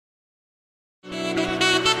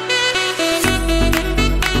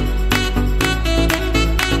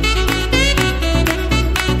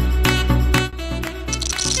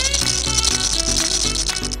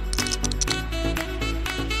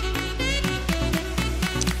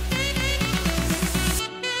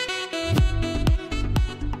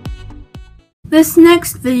This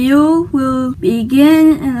next video will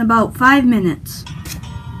begin in about 5 minutes.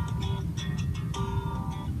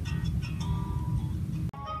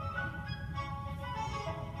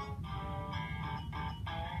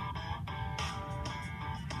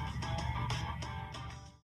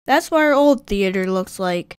 That's what our old theater looks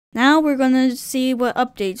like. Now we're gonna see what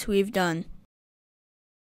updates we've done.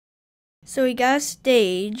 So we got a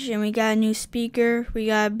stage, and we got a new speaker, we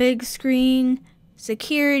got a big screen,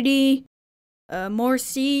 security, more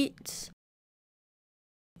seats,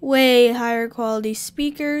 way higher quality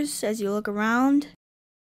speakers as you look around,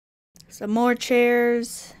 some more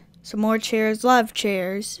chairs, a lot of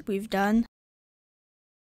chairs we've done,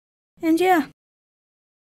 and yeah.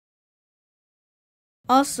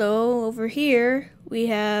 Also, over here, we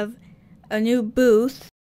have a new booth,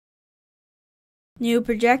 new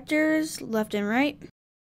projectors left and right,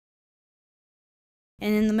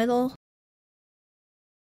 and in the middle.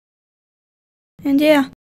 And yeah,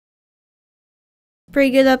 pretty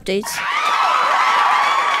good updates.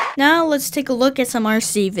 Now let's take a look at some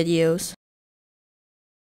RC videos.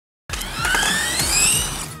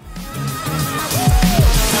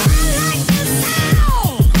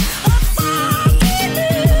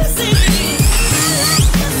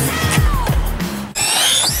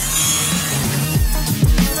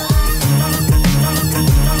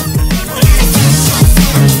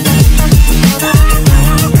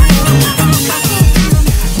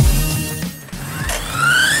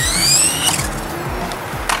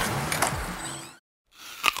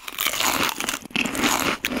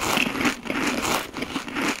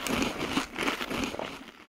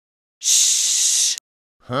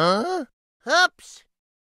 Huh? Oops!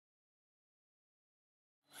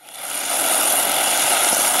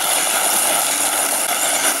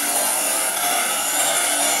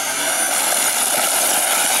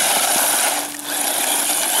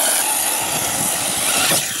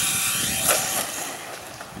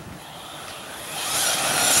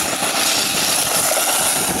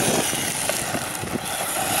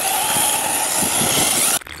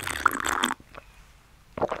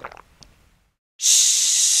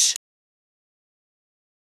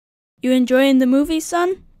 You enjoying the movie,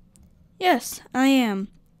 son? Yes, I am.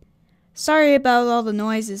 Sorry about all the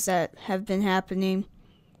noises that have been happening.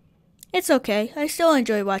 It's okay, I still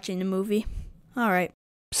enjoy watching the movie. Alright.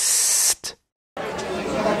 Psst.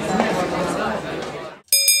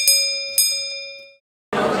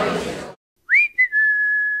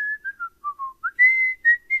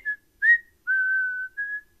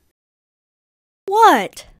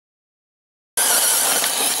 What?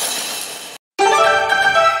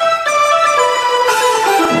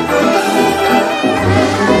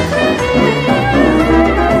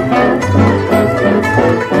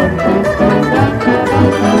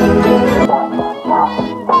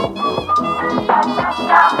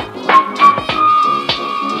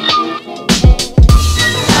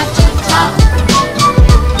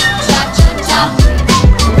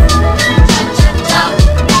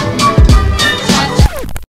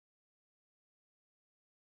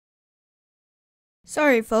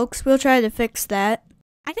 Sorry folks, we'll try to fix that.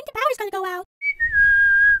 I think the power's gonna go out.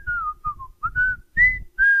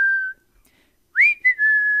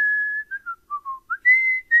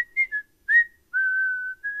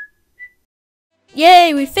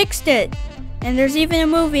 Yay, we fixed it! And there's even a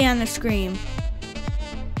movie on the screen.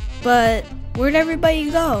 But where'd everybody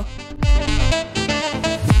go?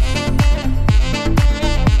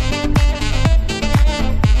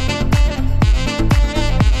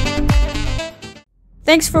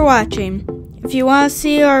 Thanks for watching. If you want to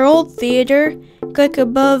see our old theater, click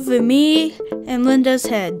above me and Linda's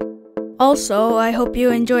head. Also, I hope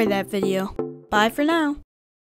you enjoyed that video. Bye for now.